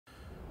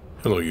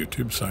Hello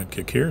YouTube,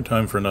 Sidekick here.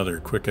 Time for another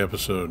quick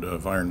episode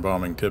of Iron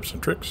Bombing Tips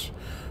and Tricks.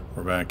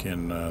 We're back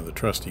in the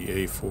trusty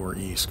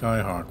A-4E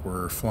Skyhawk.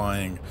 We're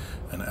flying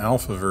an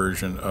alpha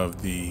version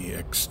of the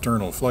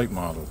external flight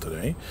model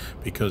today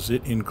because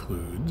it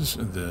includes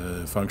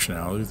the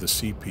functionality of the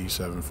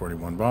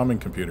CP741 bombing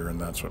computer,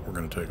 and that's what we're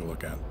going to take a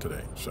look at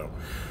today. So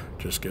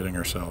just getting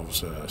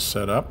ourselves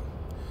set up,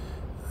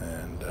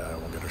 and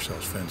we'll get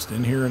ourselves fenced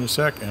in here in a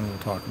sec, and we'll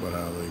talk about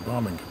how the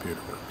bombing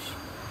computer works.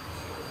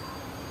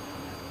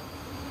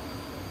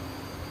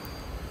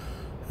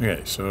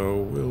 Okay, so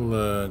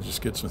we'll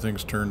just get some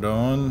things turned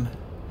on.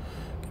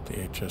 Get the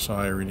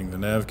HSI reading the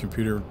nav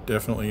computer.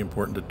 Definitely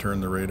important to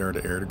turn the radar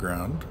to air to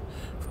ground.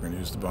 If we're going to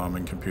use the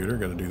bombing computer,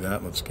 got to do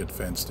that. Let's get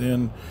fenced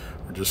in.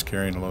 We're just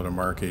carrying a load of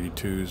Mark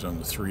 82s on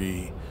the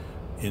 3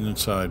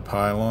 inside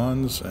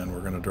pylons, and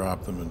we're going to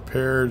drop them in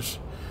pairs,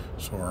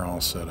 so we're all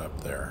set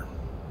up there.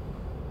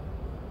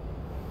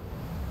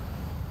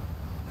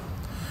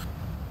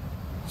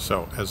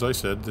 So, as I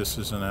said, this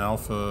is an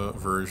alpha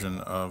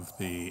version of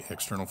the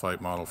external flight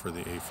model for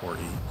the A-4E.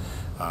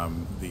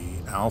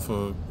 The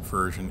alpha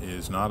version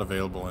is not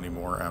available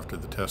anymore after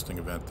the testing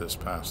event this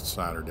past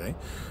Saturday,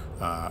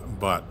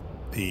 but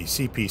the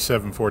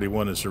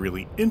CP741 is a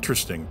really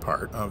interesting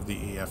part of the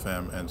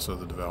EFM, and so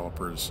the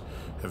developers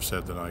have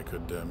said that I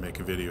could make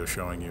a video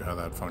showing you how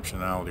that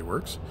functionality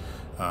works.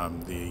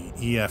 The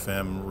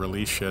EFM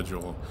release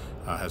schedule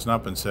has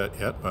not been set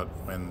yet, but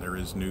when there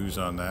is news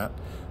on that,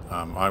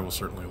 I will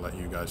certainly let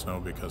you guys know,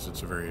 because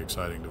it's a very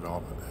exciting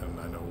development and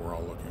I know we're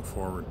all looking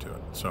forward to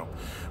it. So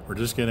we're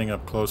just getting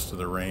up close to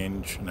the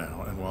range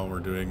now, and while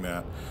we're doing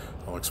that,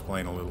 I'll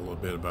explain a little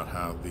bit about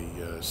how the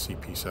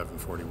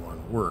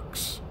CP741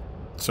 works.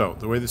 So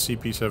the way the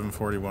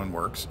CP741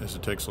 works is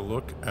it takes a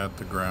look at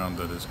the ground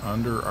that is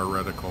under our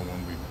reticle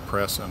when we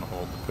press and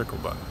hold the pickle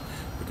button.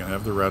 We can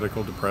have the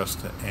reticle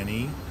depressed to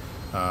any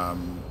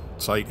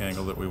sight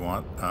angle that we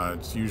want.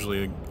 It's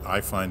usually, I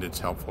find it's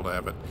helpful to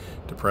have it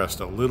depressed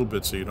a little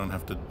bit so you don't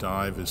have to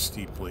dive as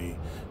steeply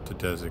to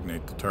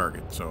designate the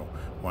target. So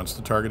once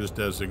the target is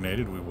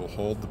designated, we will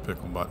hold the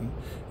pickle button,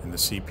 and the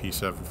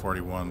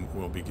CP741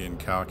 will begin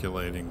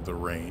calculating the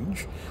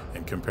range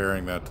and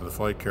comparing that to the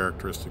flight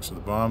characteristics of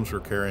the bombs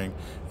we're carrying,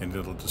 and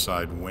it'll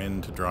decide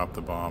when to drop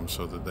the bombs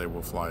so that they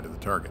will fly to the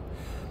target.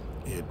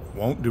 It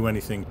won't do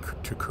anything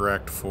to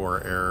correct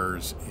for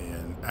errors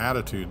in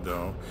attitude,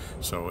 though,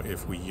 so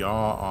if we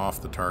yaw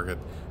off the target,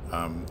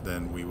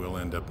 then we will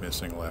end up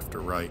missing left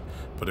or right,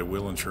 but it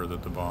will ensure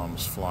that the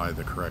bombs fly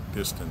the correct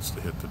distance to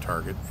hit the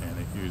target, and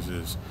it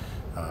uses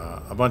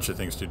a bunch of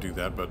things to do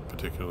that, but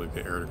particularly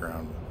the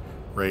air-to-ground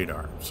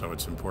radar. So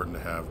it's important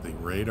to have the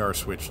radar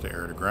switch to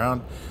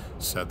air-to-ground,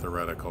 set the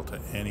reticle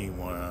to any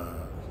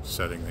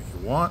setting that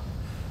you want,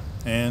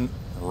 and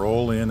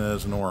roll in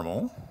as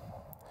normal.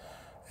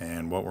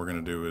 And what we're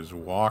going to do is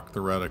walk the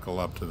reticle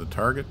up to the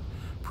target,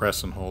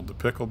 press and hold the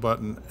pickle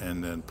button,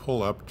 and then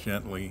pull up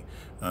gently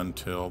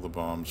until the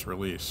bombs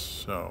release.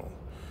 So,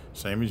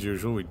 same as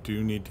usual, we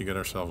do need to get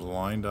ourselves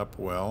lined up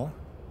well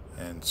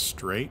and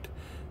straight,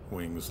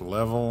 wings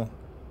level,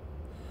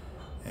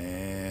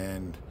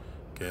 and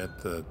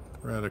get the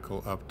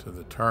reticle up to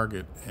the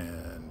target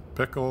and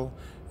pickle,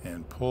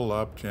 and pull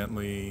up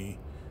gently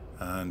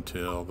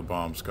until the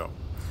bombs go.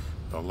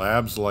 The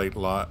labs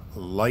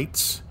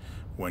lights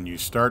when you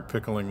start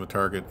pickling the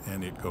target,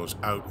 and it goes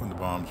out when the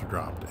bombs are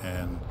dropped,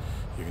 and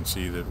you can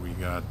see that we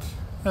got,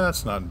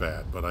 that's not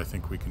bad, but I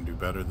think we can do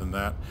better than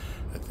that.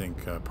 I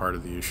think part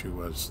of the issue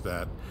was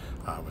that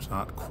I was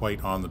not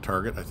quite on the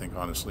target. I think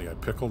honestly I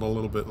pickled a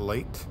little bit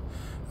late,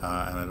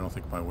 and I don't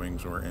think my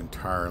wings were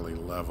entirely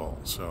level,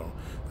 so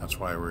that's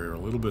why we were a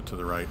little bit to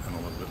the right and a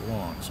little bit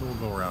long. So we'll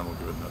go around, we'll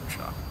give it another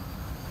shot.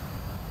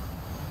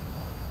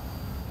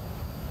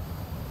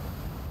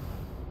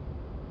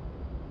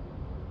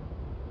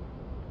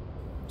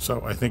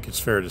 So I think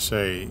it's fair to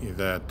say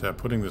that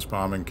putting this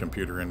bombing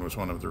computer in was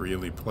one of the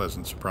really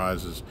pleasant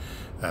surprises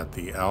at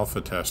the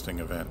alpha testing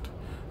event.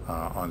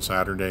 On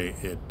Saturday,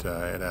 it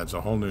adds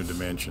a whole new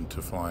dimension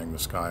to flying the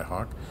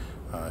Skyhawk.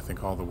 I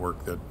think all the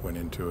work that went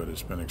into it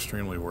has been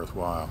extremely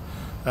worthwhile,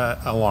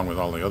 along with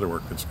all the other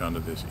work that's gone to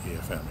this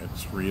EFM.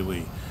 It's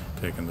really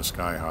taken the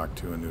Skyhawk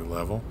to a new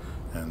level,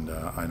 and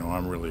I know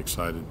I'm really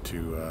excited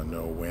to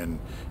know when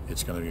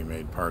it's going to be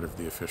made part of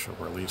the official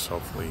release.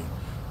 Hopefully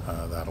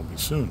that'll be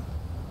soon.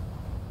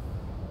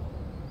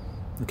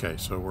 Okay,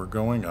 so we're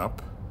going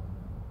up.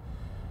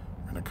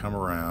 We're going to come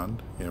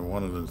around. You know,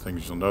 one of the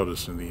things you'll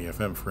notice in the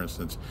EFM, for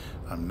instance,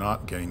 I'm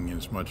not getting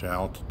as much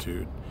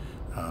altitude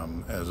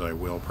as I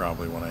will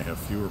probably when I have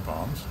fewer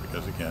bombs,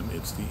 because again,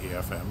 it's the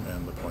EFM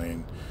and the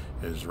plane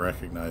is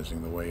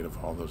recognizing the weight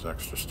of all those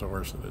extra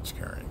stores that it's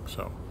carrying.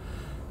 So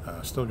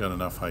still got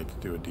enough height to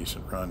do a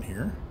decent run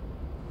here.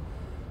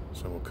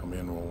 So we'll come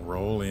in, we'll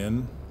roll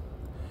in,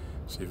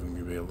 see if we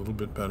can be a little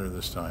bit better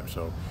this time.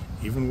 So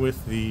even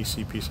with the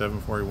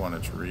CP741,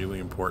 it's really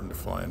important to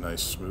fly a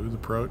nice smooth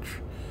approach.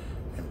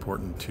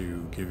 Important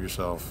to give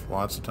yourself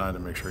lots of time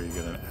to make sure you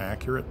get an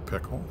accurate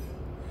pickle,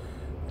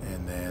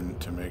 and then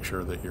to make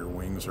sure that your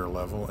wings are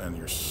level and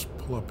your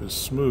pull up is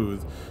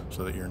smooth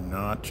so that you're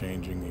not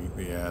changing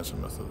the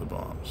azimuth of the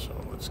bomb. So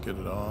let's get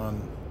it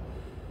on.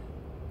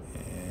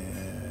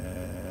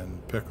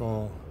 And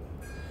pickle.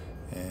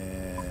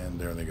 And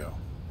there they go.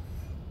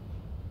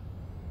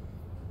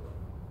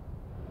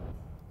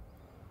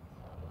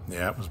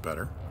 Yeah, it was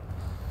better.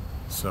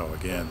 So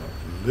again,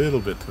 a little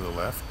bit to the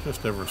left,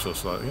 just ever so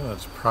slightly.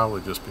 That's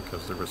probably just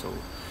because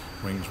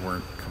wings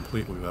weren't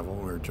completely level.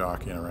 We were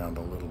jockeying around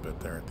a little bit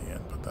there at the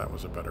end, but that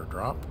was a better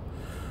drop.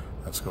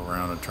 Let's go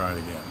around and try it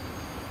again.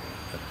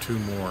 Got 2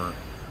 more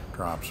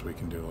drops we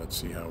can do. Let's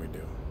see how we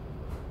do.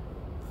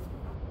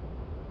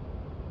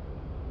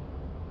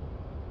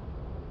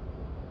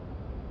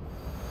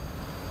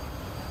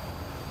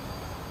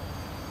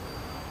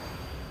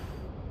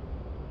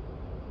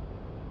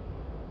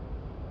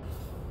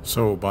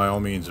 So by all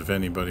means, if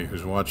anybody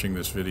who's watching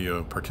this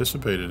video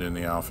participated in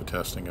the alpha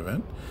testing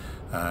event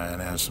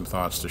and has some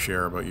thoughts to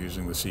share about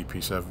using the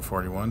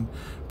CP741,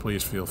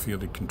 please feel free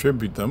to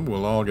contribute them.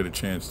 We'll all get a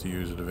chance to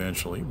use it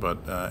eventually,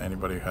 but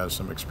anybody who has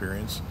some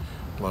experience,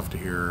 love to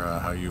hear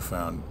how you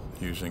found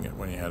using it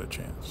when you had a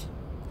chance.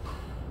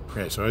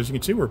 Okay, so as you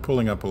can see, we're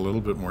pulling up a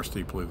little bit more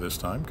steeply this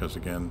time because,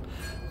 again,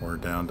 we're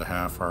down to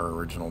half our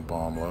original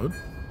bomb load.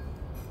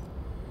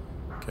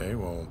 Okay,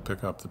 we'll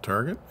pick up the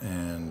target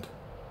and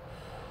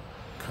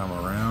come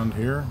around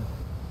here.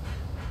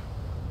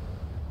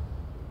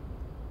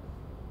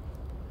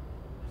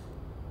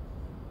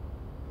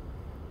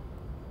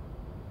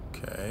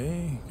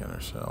 Okay, get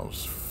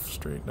ourselves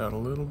straightened out a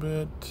little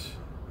bit.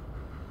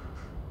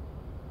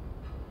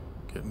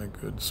 Getting a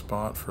good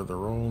spot for the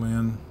roll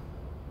in.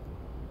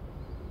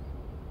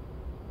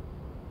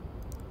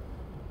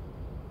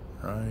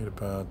 Right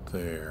about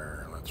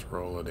there. Let's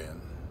roll it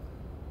in.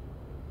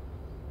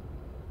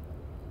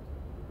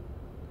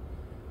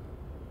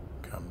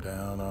 Come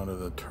down onto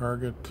the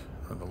target,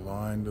 or the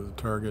line to the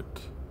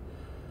target.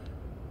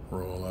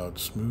 Roll out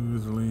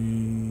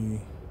smoothly.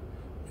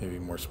 Maybe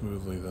more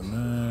smoothly than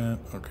that.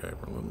 Okay,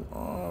 we're a little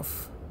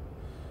off.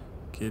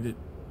 Get it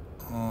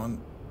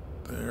on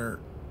there.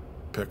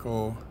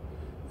 Pickle.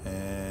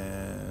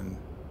 And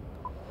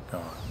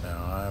gone.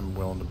 Now I'm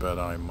willing to bet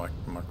I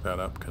mucked that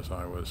up because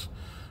I was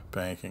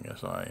banking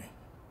as I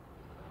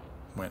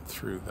went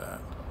through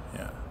that.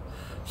 Yeah.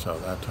 So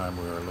that time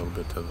we were a little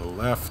bit to the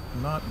left.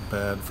 Not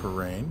bad for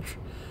range,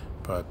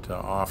 but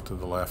off to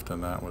the left,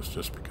 and that was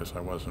just because I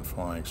wasn't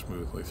flying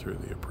smoothly through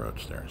the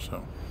approach there.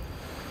 So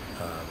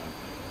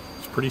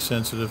it's pretty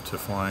sensitive to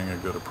flying a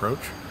good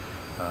approach.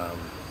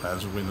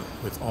 As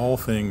with all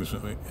things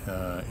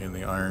in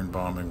the iron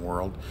bombing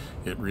world,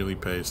 it really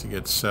pays to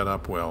get set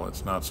up well.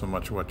 It's not so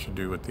much what you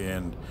do at the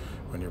end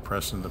when you're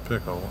pressing the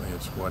pickle,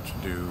 it's what you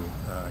do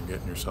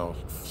getting yourself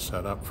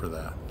set up for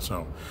that.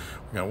 So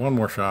we got one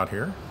more shot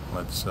here.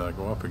 Let's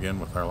go up again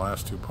with our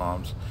last 2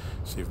 palms,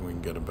 see if we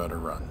can get a better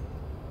run.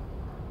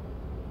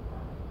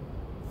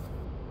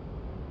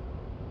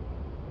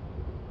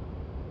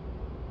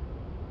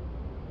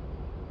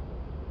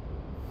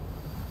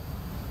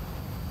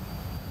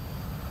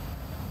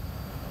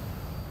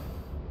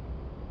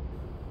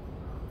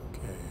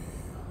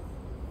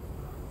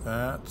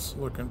 That's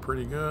looking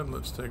pretty good.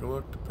 Let's take a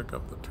look to pick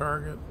up the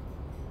target.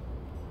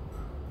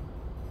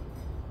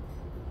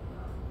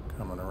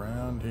 Coming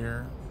around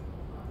here.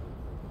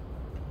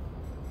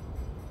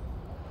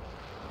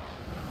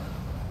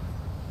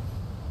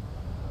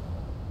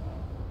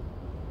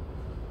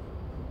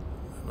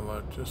 Level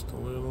out just a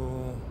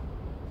little.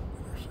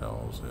 Get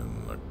ourselves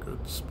in a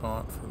good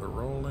spot for the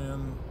roll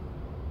in.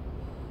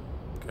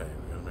 Okay,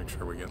 we gotta make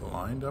sure we get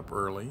lined up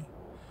early.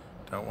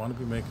 Don't want to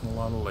be making a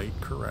lot of late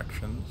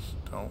corrections.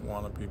 Don't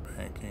want to be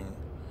banking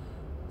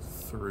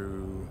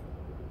through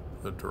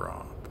the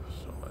drop.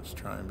 So let's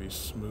try and be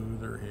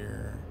smoother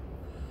here.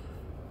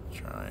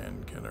 Try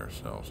and get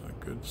ourselves in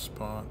a good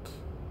spot.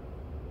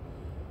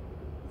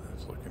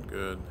 That's looking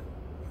good.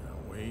 Now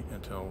wait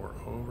until we're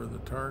over the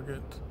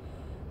target.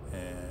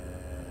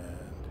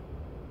 And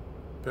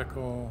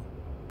pickle,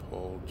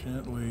 pull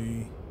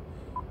gently,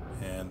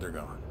 and they're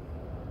gone.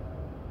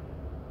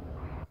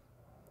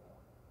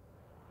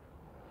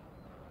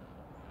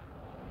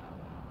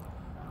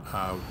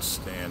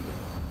 Outstanding.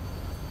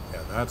 Yeah,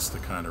 that's the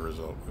kind of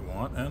result we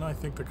want, and I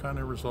think the kind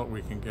of result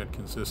we can get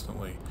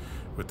consistently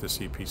with the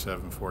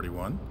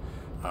CP741.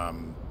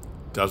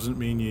 Doesn't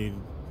mean you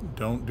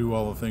don't do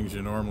all the things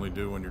you normally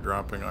do when you're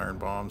dropping iron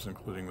bombs,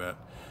 including that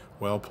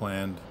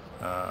well-planned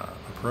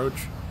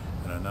approach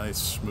and a nice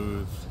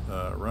smooth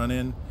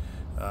run-in,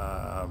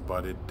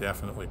 but it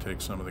definitely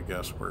takes some of the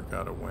guesswork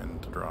out of when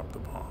to drop the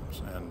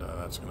bombs, and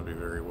that's going to be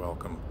very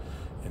welcome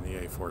in the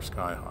A-4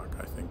 Skyhawk.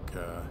 I think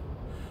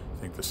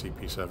the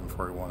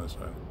CP741 is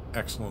an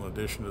excellent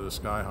addition to the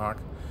Skyhawk.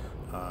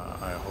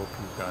 I hope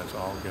you guys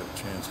all get a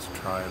chance to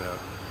try it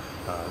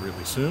out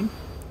really soon.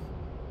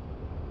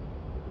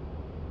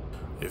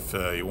 If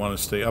you want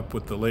to stay up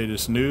with the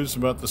latest news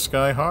about the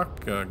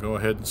Skyhawk, go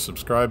ahead and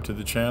subscribe to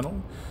the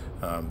channel.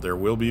 There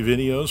will be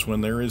videos when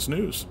there is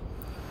news.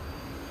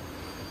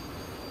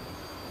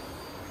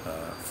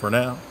 For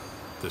now,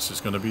 this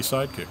is going to be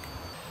Sidekick.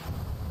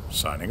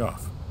 signing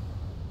off.